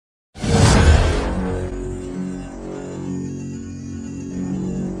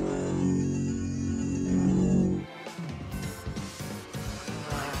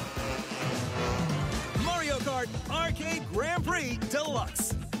Prix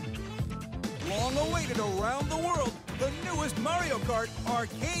Deluxe. Long awaited around the world, the newest Mario Kart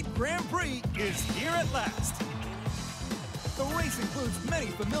Arcade Grand Prix is here at last. The race includes many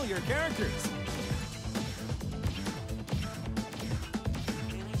familiar characters.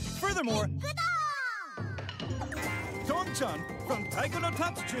 Furthermore, Don-chan from Taiko no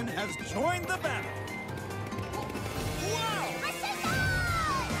Tatsujin has joined the battle. Wow!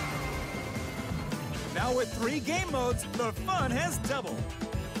 Now with 3 game modes, the fun has doubled.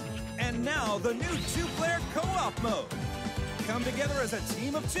 And now the new 2-player co-op mode. Come together as a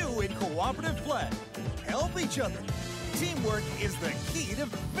team of 2 in cooperative play. Help each other. Teamwork is the key to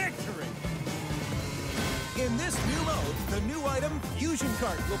victory. In this new mode, the new item Fusion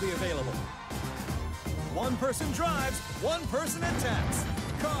Kart will be available. 1 person drives, 1 person attacks.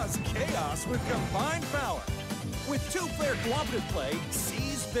 Cause chaos with combined power. With 2-player cooperative play,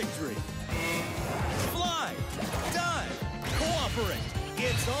 seize victory. Fly, dive, cooperate.